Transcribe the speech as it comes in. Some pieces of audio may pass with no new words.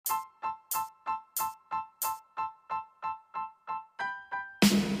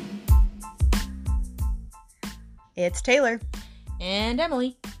It's Taylor. And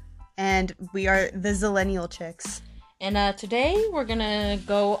Emily. And we are the Zillennial Chicks. And today we're gonna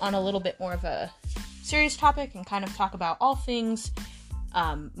go on a little bit more of a serious topic and kind of talk about all things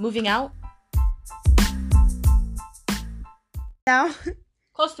moving out. Now?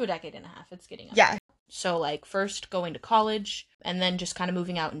 Close to a decade and a half. It's getting up. Yeah. So, like, first going to college, and then just kind of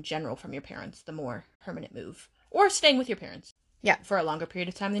moving out in general from your parents, the more permanent move. Or staying with your parents. Yeah. For a longer period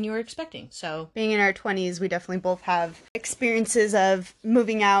of time than you were expecting, so. Being in our 20s, we definitely both have experiences of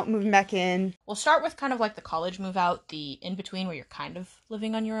moving out, moving back in. We'll start with kind of like the college move out, the in-between where you're kind of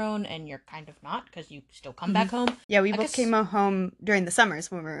living on your own and you're kind of not, because you still come back home. Yeah, we both came home during the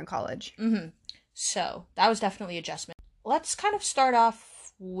summers when we were in college. Mm-hmm. So, that was definitely adjustment. Let's kind of start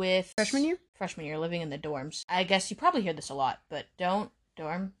off with... Freshman year? Freshman year, living in the dorms. I guess you probably hear this a lot, but don't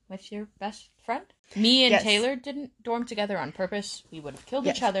dorm with your best friend. Me and Taylor didn't dorm together on purpose. We would have killed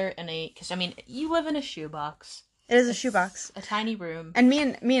each other in because, I mean, you live in a shoebox. It is a shoebox. A tiny room. And me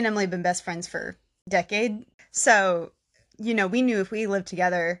and Emily have been best friends for a decade. So, you know, we knew if we lived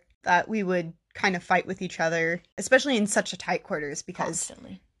together that we would kind of fight with each other, especially in such a tight quarters, because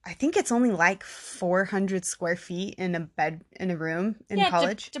constantly. I think it's only like 400 square feet in a bed in a room in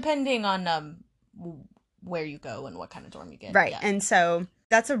college. Depending on where you go and what kind of dorm you get. Right. Yeah. And so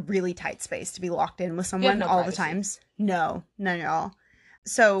that's a really tight space to be locked in with someone all the times. No, none at all.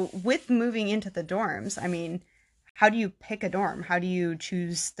 So with moving into the dorms, I mean, how do you pick a dorm? How do you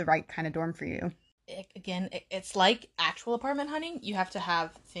choose the right kind of dorm for you? It's like actual apartment hunting. You have to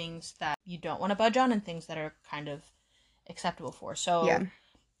have things that you don't want to budge on and things that are kind of acceptable for. So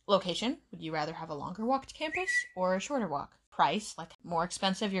location, would you rather have a longer walk to campus or a shorter walk? Price, like more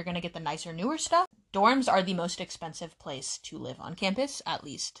expensive, you're going to get the nicer, newer stuff. Dorms are the most expensive place to live on campus, at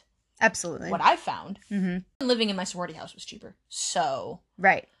least. Absolutely. What I found. Mm-hmm. Living in my sorority house was cheaper, so.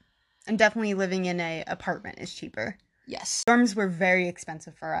 Right. And definitely living in an apartment is cheaper. Yes. Dorms were very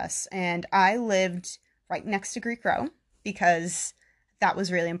expensive for us, and I lived right next to Greek Row because that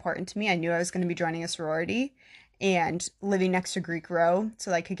was really important to me. I knew I was going to be joining a sorority, and living next to Greek Row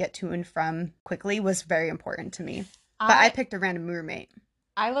so I could get to and from quickly was very important to me. But I picked a random roommate.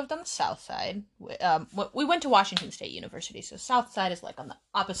 I lived on the south side. We went to Washington State University, so south side is like on the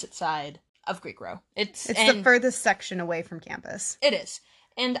opposite side of Greek Row. It's the furthest section away from campus. It is.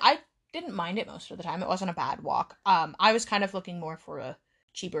 And I didn't mind it most of the time. It wasn't a bad walk. I was kind of looking more for a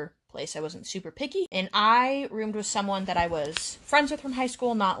cheaper place. I wasn't super picky. And I roomed with someone that I was friends with from high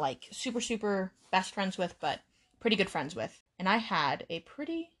school, not like super, super best friends with, but pretty good friends with. And I had a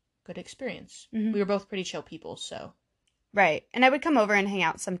pretty good experience. Mm-hmm. We were both pretty chill people, so... Right. And I would come over and hang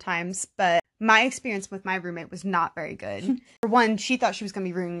out sometimes, but my experience with my roommate was not very good. For one, she thought she was going to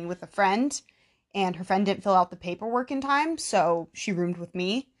be rooming with a friend, and her friend didn't fill out the paperwork in time, so she roomed with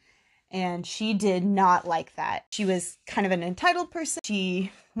me. And she did not like that. She was kind of an entitled person.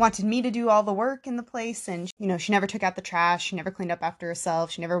 She wanted me to do all the work in the place, and, you know, she never took out the trash. She never cleaned up after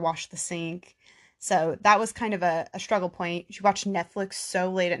herself. She never washed the sink. So that was kind of a struggle point. She watched Netflix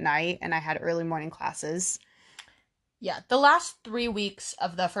so late at night, and I had early morning classes. Yeah, the last 3 weeks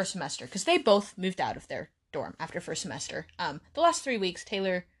of the first semester, because they both moved out of their dorm after first semester. The last 3 weeks,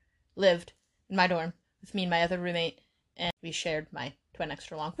 Taylor lived in my dorm with me and my other roommate, and we shared my twin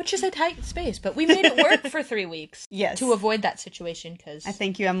extra long, which is a tight space, but we made it work for 3 weeks. Yes. To avoid that situation, because... I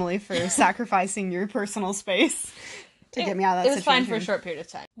thank you, Emily, for sacrificing your personal space to get me out of that situation. It was fine for a short period of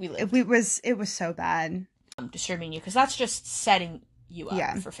time. We lived. It was so bad. Disturbing you, because that's just setting you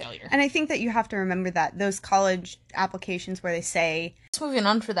up for failure. And I think that you have to remember that those college applications where they say... Just moving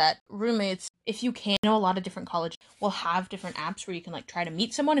on for that, roommates, if you can, know a lot of different colleges will have different apps where you can like try to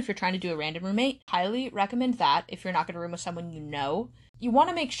meet someone if you're trying to do a random roommate. Highly recommend that if you're not going to room with someone you know. You want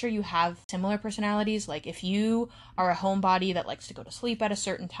to make sure you have similar personalities. Like if you are a homebody that likes to go to sleep at a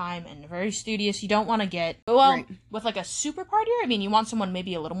certain time and very studious, you don't want to get, with like a super partier. I mean, you want someone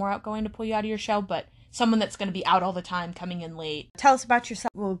maybe a little more outgoing to pull you out of your shell, but someone that's going to be out all the time, coming in late. Tell us about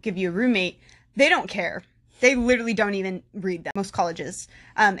yourself. We'll give you a roommate. They don't care. They literally don't even read them. Most colleges.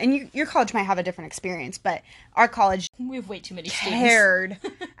 And your college might have a different experience, but our college... We have way too many students. ...cared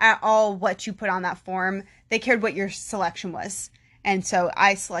at all what you put on that form. They cared what your selection was. And so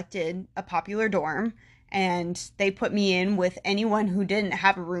I selected a popular dorm, and they put me in with anyone who didn't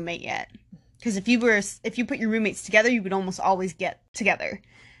have a roommate yet. Because if you put your roommates together, you would almost always get together.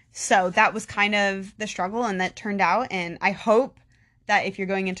 So that was kind of the struggle, and that turned out. And I hope that if you're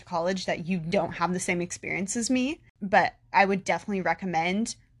going into college that you don't have the same experience as me. But I would definitely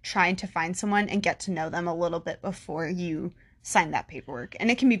recommend trying to find someone and get to know them a little bit before you sign that paperwork. And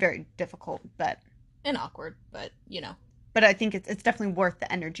it can be very difficult, and awkward, but you know. But I think it's definitely worth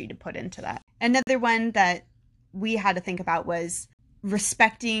the energy to put into that. Another one that we had to think about was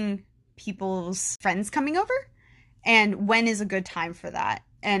respecting people's friends coming over and when is a good time for that.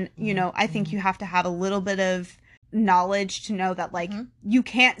 And, you know, I think you have to have a little bit of knowledge to know that, like, you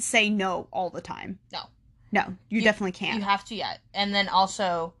can't say no all the time. No, you definitely can't. You have to, yeah. And then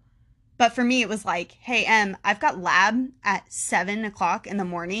also... But for me, it was like, hey, I've got lab at 7 o'clock in the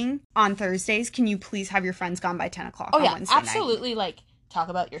morning on Thursdays. Can you please have your friends gone by 10 o'clock on Wednesday night? Absolutely. Like, talk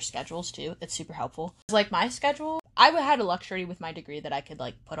about your schedules, too. It's super helpful. Like, my schedule, I had a luxury with my degree that I could,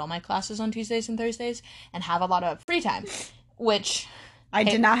 like, put all my classes on Tuesdays and Thursdays and have a lot of free time, which... I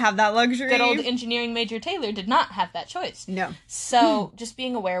did not have that luxury. Good old engineering major Taylor did not have that choice. No. So, just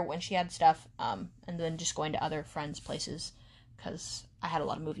being aware when she had stuff, and then just going to other friends' places, because I had a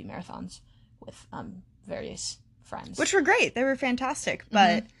lot of movie marathons with various friends. Which were great. They were fantastic.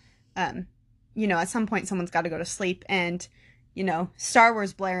 But, you know, at some point someone's got to go to sleep. And, you know, Star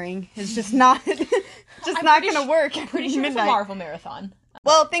Wars blaring is just not going to work. I'm pretty sure it's a Marvel marathon.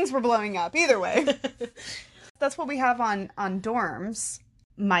 Well, things were blowing up. Either way. That's what we have on dorms.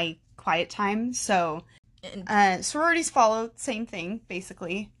 My quiet time. So, sororities follow. Same thing,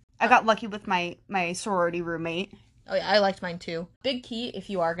 basically. I got lucky with my sorority roommate. Oh, yeah, I liked mine, too. Big key, if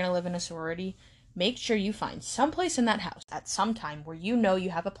you are going to live in a sorority, make sure you find some place in that house at some time where you know you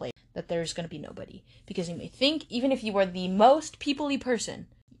have a place that there's going to be nobody. Because you may think, even if you are the most people-y person,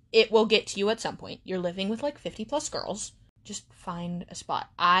 it will get to you at some point. You're living with, like, 50-plus girls. Just find a spot.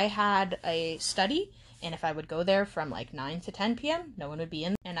 I had a study, and if I would go there from, like, 9 to 10 p.m., no one would be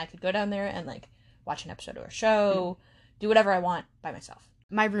in, and I could go down there and, like, watch an episode or a show, do whatever I want by myself.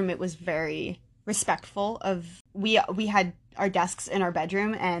 My roommate was very respectful of we had our desks in our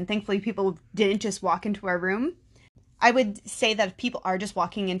bedroom, and thankfully people didn't just walk into our room. I would say that if people are just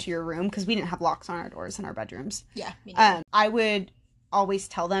walking into your room, because we didn't have locks on our doors in our bedrooms, I would always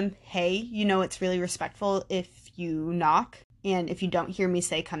tell them, hey, you know, it's really respectful if you knock, and if you don't hear me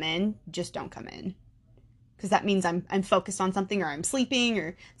say come in, just don't come in, because that means I'm focused on something, or I'm sleeping,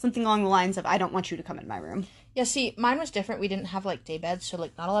 or something along the lines of I don't want you to come in my room. Yeah, see, mine was different. We didn't have, like, day beds, so,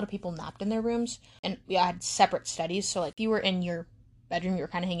 like, not a lot of people napped in their rooms. And we had separate studies, so, like, if you were in your bedroom, you were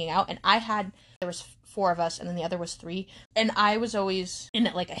kind of hanging out. And there was 4 of us, and then the other was 3. And I was always in,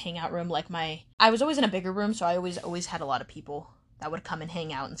 like, a hangout room, like, I was always in a bigger room, so I always had a lot of people that would come and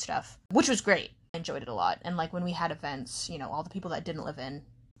hang out and stuff, which was great. I enjoyed it a lot. And, like, when we had events, you know, all the people that didn't live in,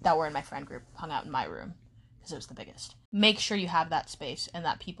 that were in my friend group, hung out in my room, because it was the biggest. Make sure you have that space, and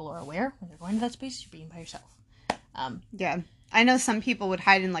that people are aware when you're going to that space, you're being by yourself. Yeah. I know some people would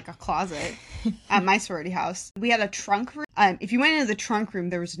hide in, like, a closet at my sorority house. We had a trunk room. If you went into the trunk room,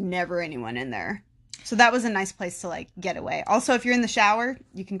 there was never anyone in there. So that was a nice place to, like, get away. Also, if you're in the shower,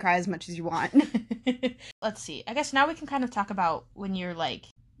 you can cry as much as you want. Let's see. I guess now we can kind of talk about when you're, like,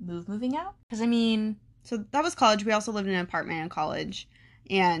 moving out. Because, I mean... So that was college. We also lived in an apartment in college.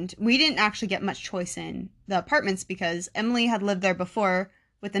 And we didn't actually get much choice in the apartments because Emily had lived there before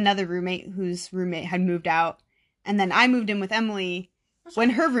with another roommate whose roommate had moved out. And then I moved in with Emily when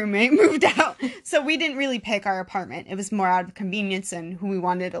her roommate moved out. So we didn't really pick our apartment. It was more out of convenience and who we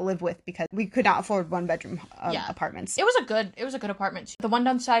wanted to live with because we could not afford 1-bedroom apartments. It was a good apartment. The one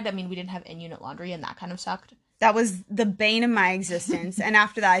downside, I mean, we didn't have in-unit laundry and that kind of sucked. That was the bane of my existence. And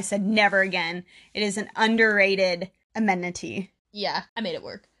after that, I said never again. It is an underrated amenity. Yeah, I made it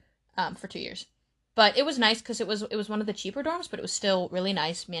work for 2 years. But it was nice because it was one of the cheaper dorms, but it was still really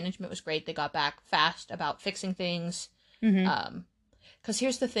nice. Management was great. They got back fast about fixing things. Because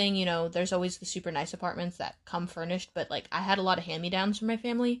here's the thing, you know, there's always the super nice apartments that come furnished, but, like, I had a lot of hand-me-downs from my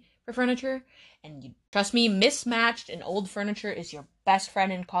family for furniture, and you, trust me, mismatched and old furniture is your best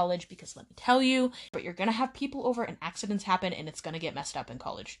friend in college, because let me tell you, but you're gonna have people over and accidents happen, and it's gonna get messed up in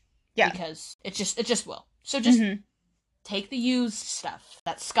college. Yeah. Because it just will. So just... take the used stuff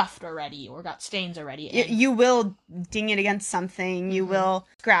that's scuffed already or got stains already. And you will ding it against something. You will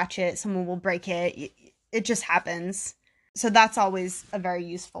scratch it. Someone will break it. It just happens. So that's always a very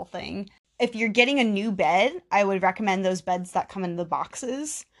useful thing. If you're getting a new bed, I would recommend those beds that come in the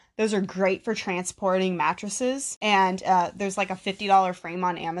boxes. Those are great for transporting mattresses. And there's like a $50 frame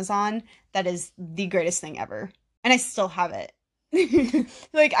on Amazon that is the greatest thing ever. And I still have it.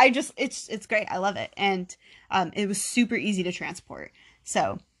 Like, it's great. I love it. And it was super easy to transport.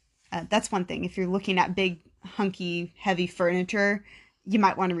 So that's one thing. If you're looking at big, hunky, heavy furniture, you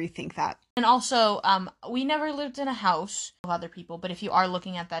might want to rethink that. And also, we never lived in a house with other people, but if you are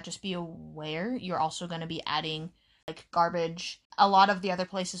looking at that, just be aware you're also going to be adding, like, garbage. A lot of the other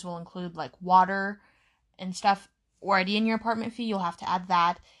places will include, like, water and stuff already in your apartment fee. You'll have to add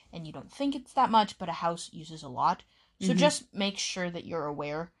that, and you don't think it's that much, but a house uses a lot. So just make sure that you're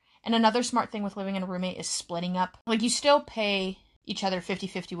aware. And another smart thing with living in a roommate is splitting up. Like, you still pay each other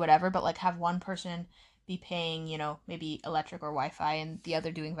 50-50 whatever, but like have one person be paying, you know, maybe electric or Wi-Fi and the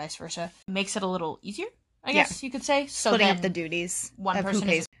other doing vice versa. It makes it a little easier, I guess you could say. So splitting then up the duties one of person who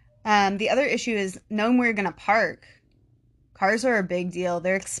pays. The other issue is knowing where you're going to park. Cars are a big deal.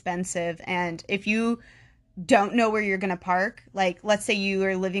 They're expensive. And if you don't know where you're going to park, like let's say you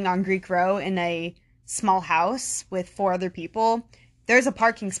are living on Greek Row in a small house with 4 other people, there's a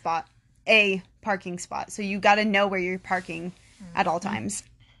parking spot. So you got to know where you're parking at all times.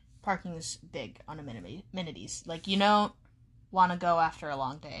 Parking is big on amenities. Like, you don't want to go after a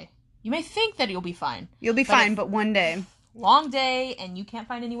long day. You may think that you'll be fine. You'll be fine, but one day. Long day and you can't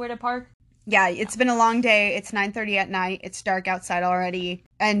find anywhere to park. Yeah, it's been a long day. It's 9:30 at night. It's dark outside already.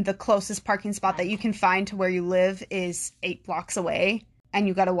 And the closest parking spot that you can find to where you live is 8 blocks away. And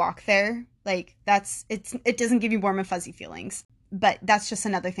you got to walk there. Like, it doesn't give you warm and fuzzy feelings. But that's just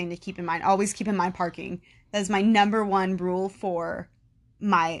another thing to keep in mind. Always keep in mind parking. That is my number one rule for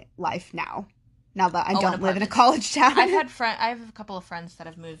my life now. Now that I don't live in a college town. I have a couple of friends that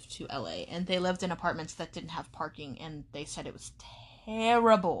have moved to LA, and they lived in apartments that didn't have parking, and they said it was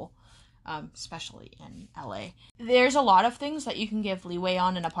terrible, especially in LA. There's a lot of things that you can give leeway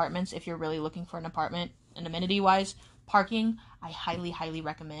on in apartments if you're really looking for an apartment, and amenity-wise. Parking, I highly, highly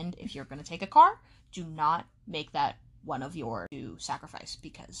recommend. If you're going to take a car, do not make that one of your to sacrifice,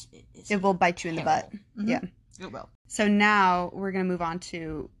 because it will bite you in the butt. Mm-hmm. Yeah. It will. So now we're going to move on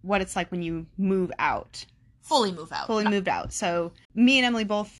to what it's like when you move out. Fully move out. Moved out. So me and Emily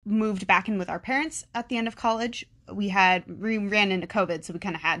both moved back in with our parents at the end of college. We ran into COVID, so we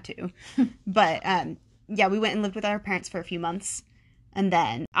kind of had to. But yeah, we went and lived with our parents for a few months. And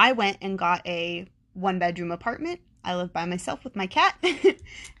then I went and got a 1-bedroom apartment. I live by myself with my cat.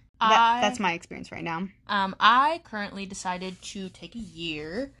 That's my experience right now. I currently decided to take a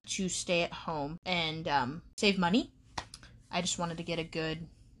year to stay at home and save money. I just wanted to get a good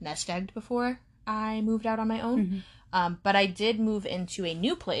nest egg before I moved out on my own. Mm-hmm. But I did move into a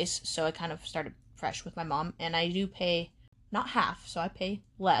new place, so I kind of started fresh with my mom. And I do pay, not half, so I pay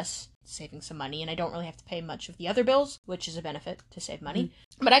less, saving some money. And I don't really have to pay much of the other bills, which is a benefit to save money.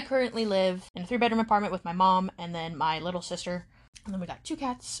 Mm-hmm. But I currently live in a 3-bedroom apartment with my mom and then my little sister. And then we got 2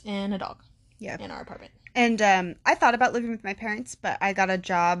 cats and a dog in our apartment. And I thought about living with my parents, but I got a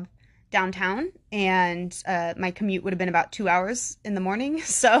job downtown, and my commute would have been about 2 hours in the morning.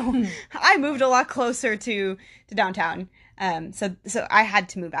 So I moved a lot closer to downtown. So I had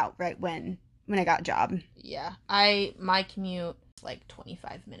to move out right when I got a job. Yeah, my commute like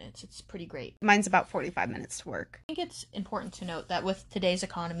 25 minutes. It's pretty great. Mine's about 45 minutes to work. I think it's important to note that with today's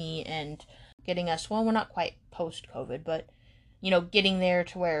economy and getting us, well, we're not quite post-COVID, but you know, getting there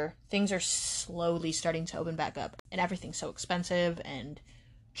to where things are slowly starting to open back up and everything's so expensive and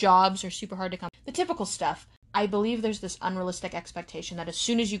jobs are super hard to come. The typical stuff. I believe there's this unrealistic expectation that as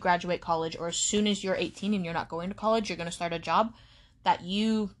soon as you graduate college or as soon as you're 18 and you're not going to college, you're going to start a job, that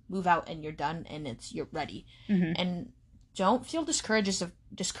you move out and you're done and you're ready. Mm-hmm. And don't feel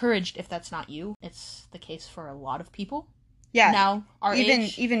discouraged if that's not you. It's the case for a lot of people. Yeah. Now,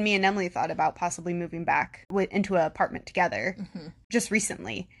 even me and Emily thought about possibly moving back into an apartment together just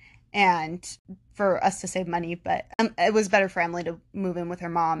recently, and for us to save money. But it was better for Emily to move in with her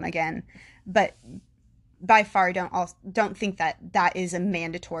mom again. But by far, don't think that is a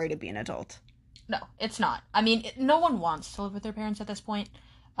mandatory to be an adult. No, it's not. I mean, no one wants to live with their parents at this point.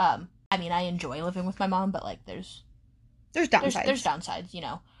 I mean, I enjoy living with my mom, but like, there's downsides. There's downsides, you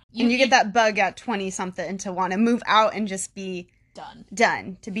know. You get that bug at 20-something to want to move out and just be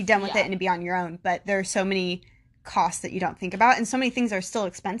done. To be done with it and to be on your own. But there are so many costs that you don't think about, and so many things are still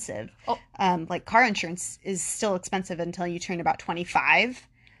expensive. Like car insurance is still expensive until you turn about 25.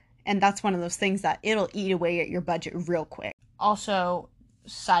 And that's one of those things that it'll eat away at your budget real quick. Also,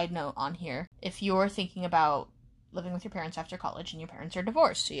 side note on here, if you're thinking about living with your parents after college and your parents are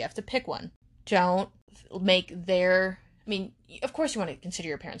divorced, so you have to pick one, don't make I mean, of course you want to consider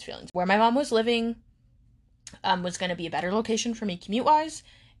your parents' feelings. Where my mom was living was going to be a better location for me commute-wise,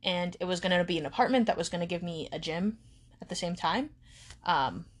 and it was going to be an apartment that was going to give me a gym at the same time,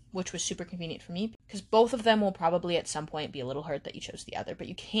 which was super convenient for me, because both of them will probably at some point be a little hurt that you chose the other, but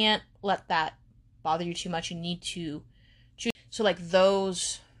you can't let that bother you too much. You need to choose. So, like,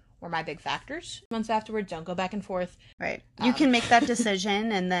 those were my big factors. Months afterwards, don't go back and forth. Right. You can make that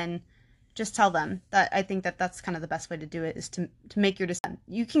decision and then just tell them. That I think that's kind of the best way to do it, is to make your decision.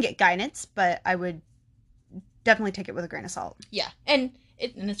 You can get guidance, but I would definitely take it with a grain of salt. Yeah, and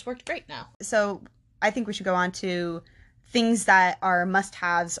it's worked great now. So I think we should go on to things that are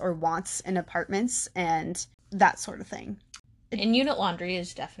must-haves or wants in apartments and that sort of thing. In-unit laundry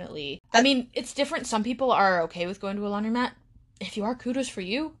is definitely... I mean, it's different. Some people are okay with going to a laundromat. If you are, kudos for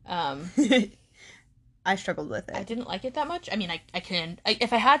you. I struggled with it. I didn't like it that much. I mean,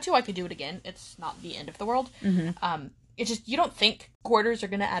 if I had to, I could do it again. It's not the end of the world. Mm-hmm. It's just, you don't think quarters are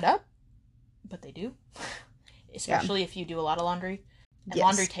going to add up, but they do. Especially if you do a lot of laundry. And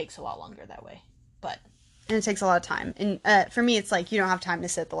laundry takes a lot longer that way. And it takes a lot of time. And for me, it's like you don't have time to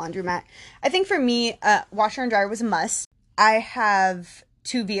sit at the laundromat. I think for me, washer and dryer was a must. I have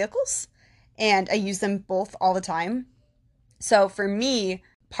 2 vehicles, and I use them both all the time. So for me,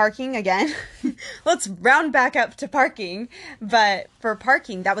 parking again, let's round back up to parking. But for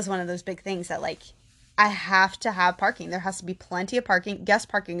parking, that was one of those big things that, like, I have to have parking. There has to be plenty of parking, guest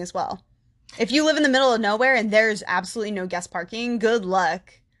parking as well. If you live in the middle of nowhere and there's absolutely no guest parking, good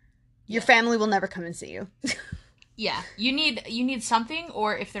luck. Your family will never come and see you. Yeah, you need something,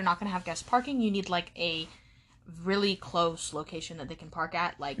 or if they're not going to have guest parking, you need, like, a really close location that they can park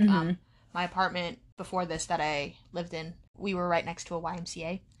at. Like, my apartment before this that I lived in, we were right next to a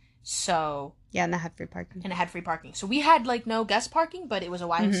YMCA. So... Yeah, and it had free parking. And it had free parking. So we had, like, no guest parking, but it was a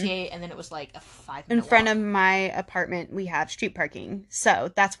YMCA, and then it was, like, a 5-minute In front walk. of my apartment, we have street parking. So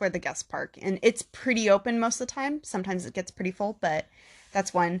that's where the guests park. And it's pretty open most of the time. Sometimes it gets pretty full, but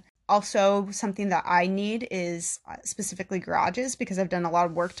that's one. Also, something that I need is specifically garages, because I've done a lot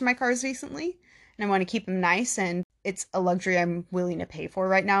of work to my cars recently, and I want to keep them nice, and it's a luxury I'm willing to pay for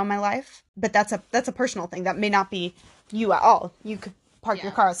right now in my life. But that's a personal thing. That may not be you at all. You could park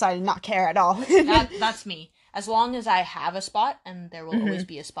your car outside and not care at all. That's me. As long as I have a spot, and there will always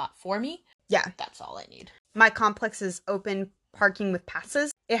be a spot for me, that's all I need. My complex is open parking with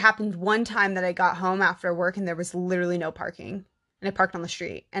passes. It happened one time that I got home after work, and there was literally no parking. And I parked on the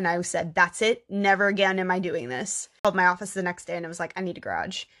street, and I said, that's it. Never again am I doing this. I called my office the next day, and I was like, I need a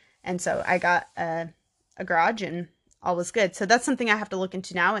garage. And so I got a garage, and all was good. So that's something I have to look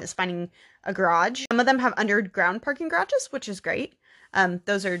into now, is finding a garage. Some of them have underground parking garages, which is great.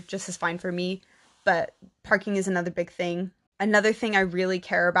 Those are just as fine for me. But parking is another big thing. Another thing I really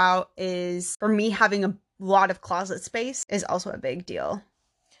care about is, for me, having a lot of closet space is also a big deal.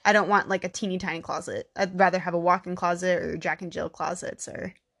 I don't want, like, a teeny tiny closet. I'd rather have a walk-in closet or Jack and Jill closets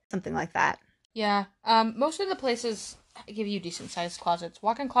or something like that. Yeah. Most of the places give you decent sized closets.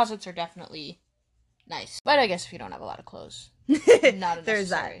 Walk-in closets are definitely nice. But I guess if you don't have a lot of clothes, not a There's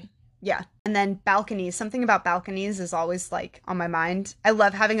that. necessary. Yeah. And then balconies. Something about balconies is always, like, on my mind. I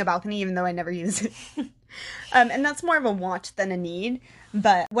love having a balcony, even though I never use it. And that's more of a want than a need.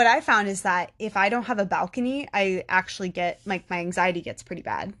 But what I found is that if I don't have a balcony, I actually get, like, my anxiety gets pretty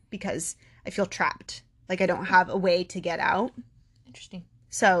bad because I feel trapped. Like, I don't have a way to get out. Interesting.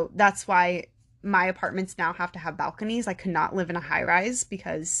 So that's why my apartments now have to have balconies. I could not live in a high rise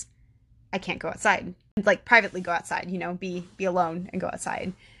because I can't go outside. Like, privately go outside, you know, be alone and go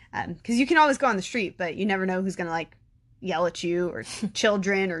outside. Because you can always go on the street, but you never know who's going to, like, yell at you, or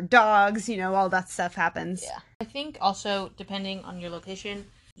children or dogs, you know, all that stuff happens. Yeah. I think also, depending on your location,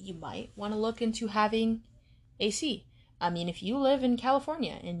 you might want to look into having AC. I mean, if you live in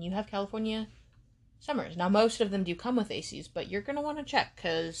California and you have California summers, now most of them do come with ACs, but you're going to want to check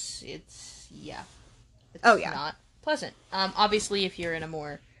because it's not pleasant. Obviously, if you're in a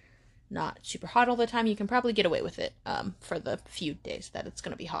more not super hot all the time, you can probably get away with it for the few days that it's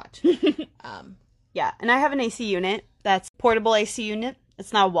going to be hot. Yeah, and I have an AC unit that's portable AC unit.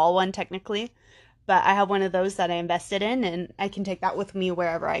 It's not a wall one technically, but I have one of those that I invested in, and I can take that with me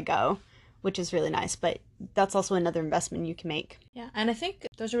wherever I go, which is really nice. But that's also another investment you can make. Yeah, and I think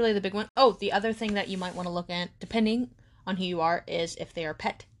those are really the big ones. Oh, the other thing that you might want to look at, depending on who you are, is if they are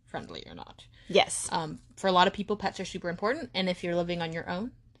pet friendly or not. Yes. For a lot of people, pets are super important, and if you're living on your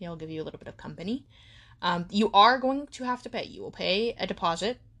own, they'll give you a little bit of company. You are going to have to pay. You will pay a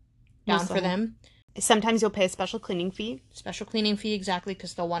deposit down for them. Sometimes you'll pay a special cleaning fee. Special cleaning fee, exactly,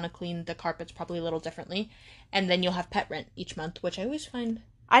 because they'll want to clean the carpets probably a little differently. And then you'll have pet rent each month, which I always find...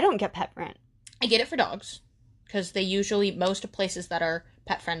 I don't get pet rent. I get it for dogs, because they usually, most of places that are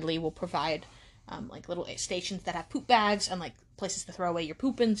pet-friendly will provide, like, little stations that have poop bags and, like, places to throw away your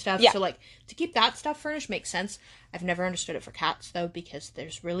poop and stuff. Yeah. So, like, to keep that stuff furnished makes sense. I've never understood it for cats, though, because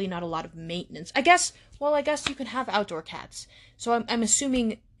there's really not a lot of maintenance. I guess you can have outdoor cats. So I'm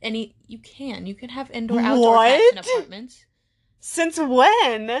assuming... You can have indoor, outdoor cats in apartments. Since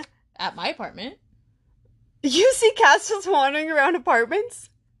when? At my apartment. You see cats just wandering around apartments?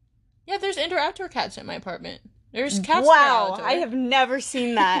 Yeah, there's indoor, outdoor cats at my apartment. There's cats that are outdoor. I have never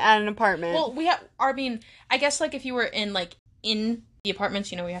seen that at an apartment. Well, I guess, like, if you were in the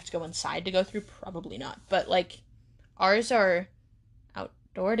apartments, you know, we have to go inside to go through, probably not. But, like, ours are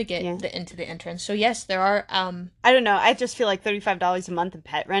door to get Yeah. into the entrance. So yes, there are I don't know. I just feel like $35 a month in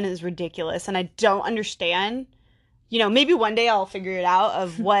pet rent is ridiculous, and I don't understand. You know, maybe one day I'll figure it out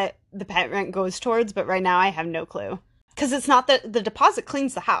of what the pet rent goes towards, but right now I have no clue. Because it's not that the deposit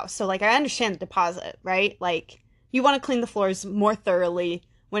cleans the house. So, like, I understand the deposit, right? Like, you want to clean the floors more thoroughly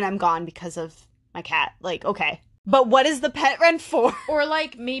when I'm gone because of my cat. Like, okay. But what is the pet rent for? or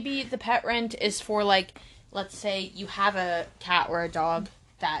like maybe the pet rent is for like, let's say you have a cat or a dog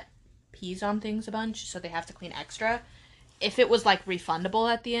that pees on things a bunch, so they have to clean extra. If it was like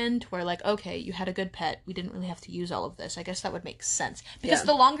refundable at the end, where like, okay, you had a good pet, we didn't really have to use all of this, I guess that would make sense. Because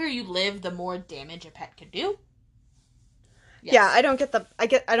the longer you live, the more damage a pet could do. Yes. Yeah, I don't get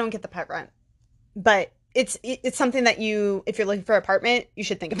the pet rent. But it's something that if you're looking for an apartment, you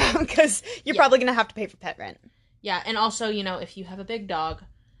should think about, because you're probably going to have to pay for pet rent. Yeah, and also, you know, if you have a big dog,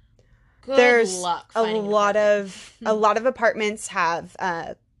 There's luck a lot of apartments have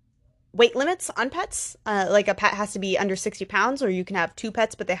weight limits on pets. Like a pet has to be under 60 pounds, or you can have two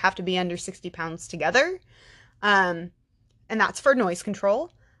pets, but they have to be under 60 pounds together. And that's for noise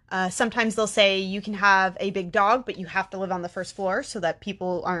control. Sometimes they'll say you can have a big dog, but you have to live on the first floor so that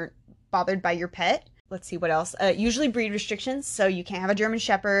people aren't bothered by your pet. Let's see what else. Usually breed restrictions, so you can't have a German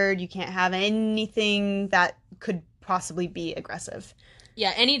Shepherd. You can't have anything that could possibly be aggressive.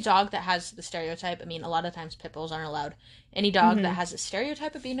 Yeah, any dog that has the stereotype, I mean, a lot of times pit bulls aren't allowed. Any dog that has a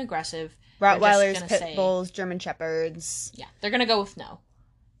stereotype of being aggressive, Rottweilers, pit bulls, German Shepherds. Yeah, they're going to go with no.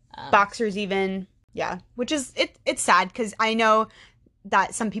 Boxers even. Yeah, which is, it's sad, because I know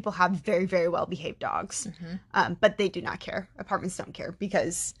that some people have very, very well-behaved dogs, but they do not care. Apartments don't care,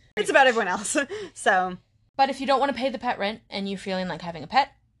 because it's about everyone else. So, but if you don't want to pay the pet rent and you're feeling like having a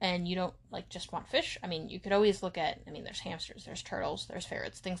pet and you don't like just want fish, I mean, you could always look at, I mean, there's hamsters, there's turtles, there's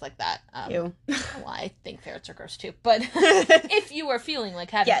ferrets, things like that. Ew. Well, I think ferrets are gross too, but if you are feeling like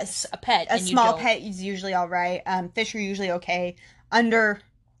having a pet, a small pet is usually all right. Fish are usually okay under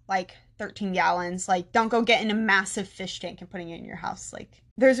like 13 gallons. Like, don't go getting a massive fish tank and putting it in your house. Like,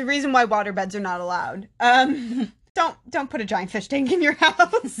 there's a reason why water beds are not allowed. Don't put a giant fish tank in your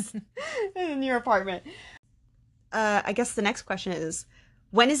house, in your apartment. I guess the next question is,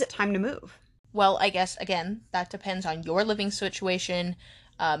 when is it time to move? Well, I guess, again, that depends on your living situation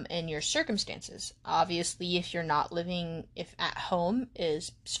and your circumstances. Obviously, if you're not living, if at home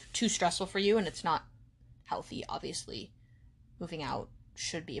is too stressful for you and it's not healthy, obviously, moving out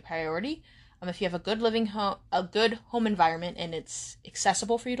should be a priority. If you have a good home environment and it's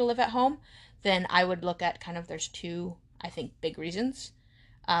accessible for you to live at home, then I would look at kind of, there's two, I think, big reasons.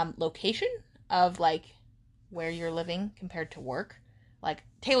 Location of like where you're living compared to work. Like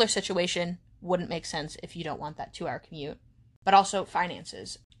Taylor's situation wouldn't make sense if you don't want that 2-hour commute. But also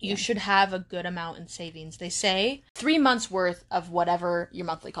finances. You should have a good amount in savings. They say 3 months worth of whatever your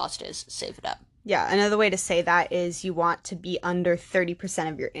monthly cost is, save it up. Yeah, another way to say that is you want to be under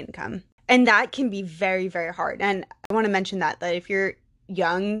 30% of your income. And that can be very, very hard. And I want to mention that if you're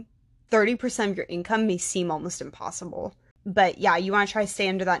young, 30% of your income may seem almost impossible. But yeah, you want to try to stay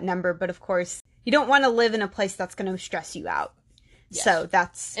under that number. But of course, you don't want to live in a place that's going to stress you out. Yes. So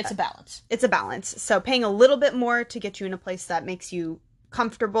it's a balance. It's a balance. So paying a little bit more to get you in a place that makes you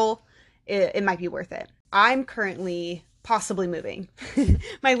comfortable, it might be worth it. I'm currently possibly moving.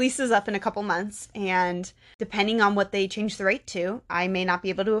 My lease is up in a couple months, and depending on what they change the rate to, I may not be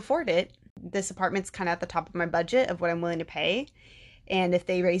able to afford it. This apartment's kind of at the top of my budget of what I'm willing to pay. And if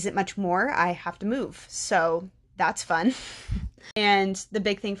they raise it much more, I have to move. So that's fun. And the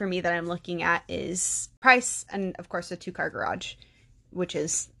big thing for me that I'm looking at is price and, of course, a 2-car garage, which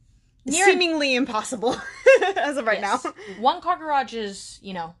is seemingly impossible as of right now. 1-car garages,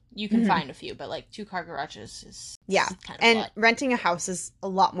 you can find a few, but like 2-car garages is kind of and renting a house is a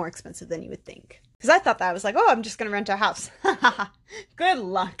lot more expensive than you would think. Because I thought that I was like, I'm just going to rent a house. Good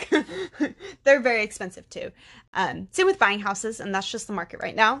luck. They're very expensive too. Same with buying houses, and that's just the market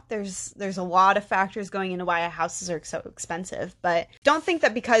right now. There's a lot of factors going into why houses are so expensive. But don't think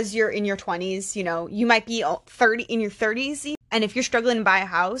that because you're in your 20s, you might be in your 30s, and if you're struggling to buy a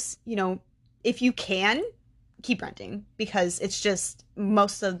house, if you can, keep renting, because it's just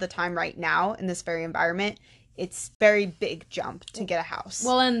most of the time right now in this very environment, it's very big jump to get a house.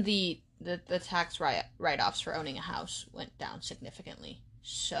 Well, and the tax write-offs for owning a house went down significantly.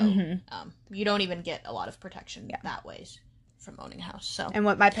 So you don't even get a lot of protection that ways from owning a house. So, and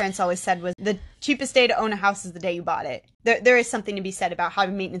what my parents always said was the cheapest day to own a house is the day you bought it. There is something to be said about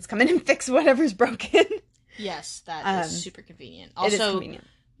having maintenance come in and fix whatever's broken. Yes, that is super convenient. Also, it is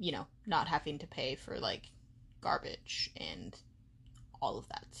convenient. Not having to pay for like garbage and all of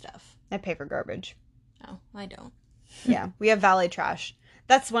that stuff. I pay for garbage. Oh, I don't. Yeah, we have valet trash.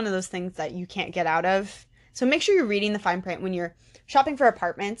 that's one of those things that you can't get out of. So make sure you're reading the fine print when you're shopping for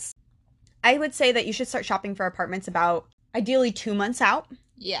apartments. I would say that you should start shopping for apartments about ideally 2 months out.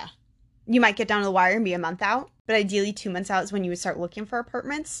 Yeah. You might get down to the wire and be a month out, but ideally 2 months out is when you would start looking for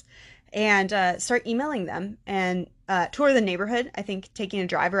apartments, and start emailing them and tour the neighborhood. I think taking a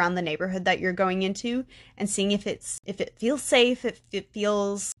drive around the neighborhood that you're going into and seeing if it feels safe, if it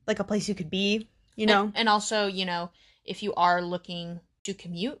feels like a place you could be, you know. And also, if you are looking to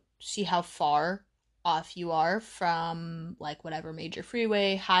commute, see how far off you are from like whatever major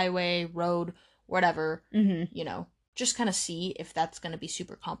freeway, highway, road, whatever, just kind of see if that's going to be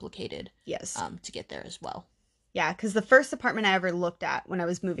super complicated. Yes. To get there as well. Yeah, because the first apartment I ever looked at when I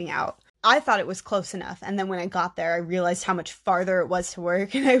was moving out, I thought it was close enough. And then when I got there, I realized how much farther it was to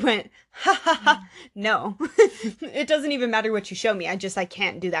work. And I went, no, it doesn't even matter what you show me. I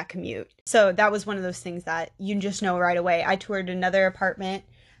can't do that commute. So that was one of those things that you just know right away. I toured another apartment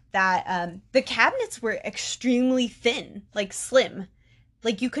that the cabinets were extremely thin, like slim.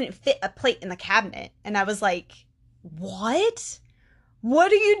 Like you couldn't fit a plate in the cabinet. And I was like, what?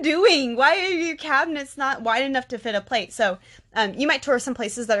 What are you doing? Why are your cabinets not wide enough to fit a plate? So you might tour some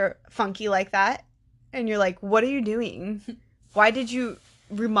places that are funky like that. And you're like, what are you doing? Why did you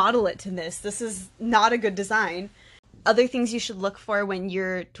remodel it to this? This is not a good design. Other things you should look for when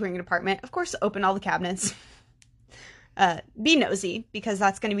you're touring an apartment. Of course, open all the cabinets. Be nosy, because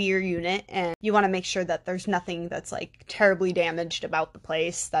that's going to be your unit. And you want to make sure that there's nothing that's like terribly damaged about the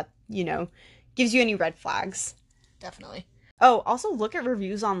place that, gives you any red flags. Definitely. Oh, also look at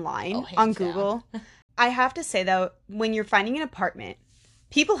reviews online on Google. I have to say, though, when you're finding an apartment,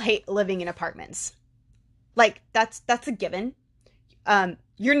 people hate living in apartments. Like, that's a given.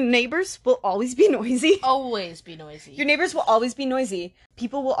 Your neighbors will always be noisy. Always be noisy. Your neighbors will always be noisy.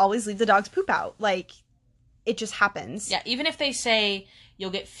 People will always leave the dog's poop out. Like, it just happens. Yeah, even if they say you'll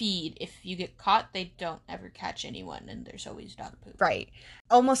get feed, if you get caught, they don't ever catch anyone, and there's always dog poop. Right.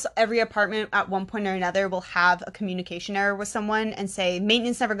 Almost every apartment at one point or another will have a communication error with someone and say,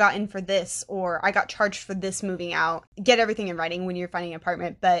 maintenance never got in for this, or I got charged for this moving out. Get everything in writing when you're finding an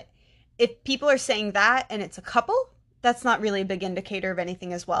apartment. But if people are saying that and it's a couple, that's not really a big indicator of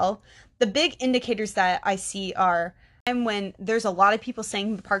anything as well. The big indicators that I see are when there's a lot of people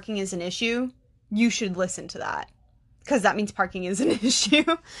saying the parking is an issue, you should listen to that, because that means parking is an issue.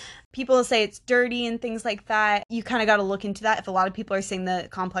 People say it's dirty and things like that. You kind of got to look into that. If a lot of people are saying the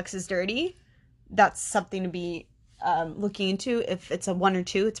complex is dirty, that's something to be looking into. If it's a 1 or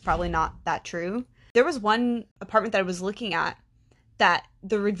 2, it's probably not that true. There was one apartment that I was looking at that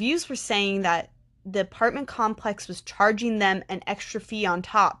the reviews were saying that the apartment complex was charging them an extra fee on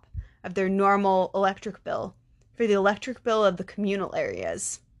top of their normal electric bill for the electric bill of the communal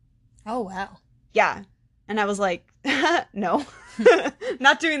areas. Oh, wow. Yeah. And I was like, no,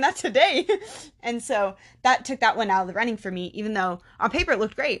 not doing that today. And so that took that one out of the running for me, even though on paper it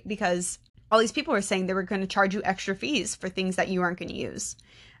looked great, because all these people were saying they were going to charge you extra fees for things that you aren't going to use.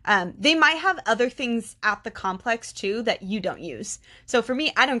 They might have other things at the complex too that you don't use. So for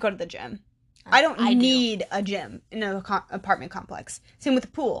me, I don't go to the gym. I don't need a gym in an apartment complex. Same with the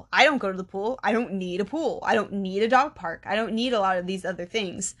pool. I don't go to the pool. I don't need a pool. I don't need a dog park. I don't need a lot of these other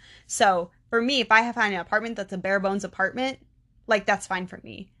things. So for me, if I find an apartment that's a bare bones apartment, like, that's fine for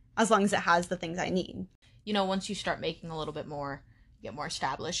me, as long as it has the things I need. Once you start making a little bit more, get more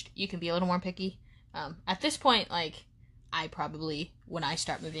established, you can be a little more picky. At this point, like, I probably, when I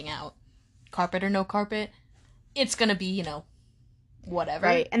start moving out, carpet or no carpet, it's gonna be, whatever.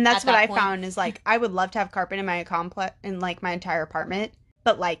 Right. And that's what I found is, like, I would love to have carpet in my complex, in like my entire apartment,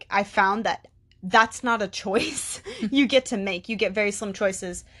 but like I found that that's not a choice you get to make. You get very slim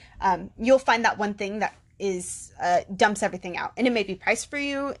choices. You'll find that one thing that is dumps everything out, and it may be priced for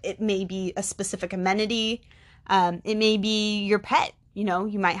you. It may be a specific amenity. It may be your pet. You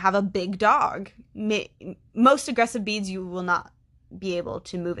might have a big dog. Most aggressive breeds you will not be able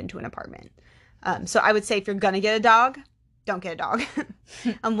to move into an apartment. So I would say if you're gonna get a dog, don't get a dog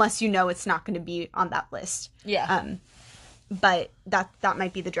unless it's not going to be on that list. Yeah. But that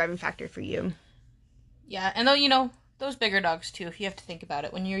might be the driving factor for you. Yeah, and though, those bigger dogs too, if you have to think about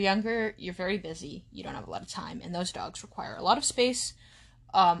it, when you're younger, you're very busy, you don't have a lot of time, and those dogs require a lot of space,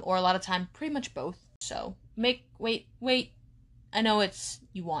 or a lot of time, pretty much both. So wait. I know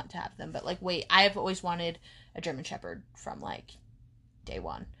you want to have them, but like, wait, I have always wanted a German Shepherd from like day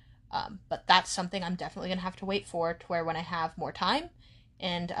one. But that's something I'm definitely going to have to wait for, to where when I have more time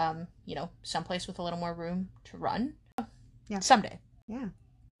and, someplace with a little more room to run. Yeah. Someday. Yeah.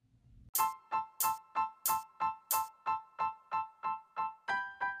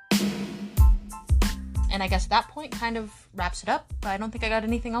 And And I guess that point kind of wraps it up. I don't think I got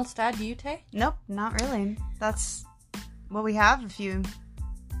anything else to add. Do you, Tay? Nope, not really. That's what we have. If you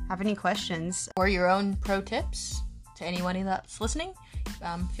have any questions or your own pro tips to anyone that's listening,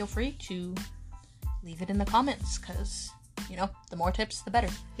 feel free to leave it in the comments, because, the more tips, the better.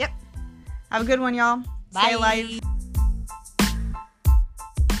 Yep. Have a good one, y'all. Bye. Stay alive.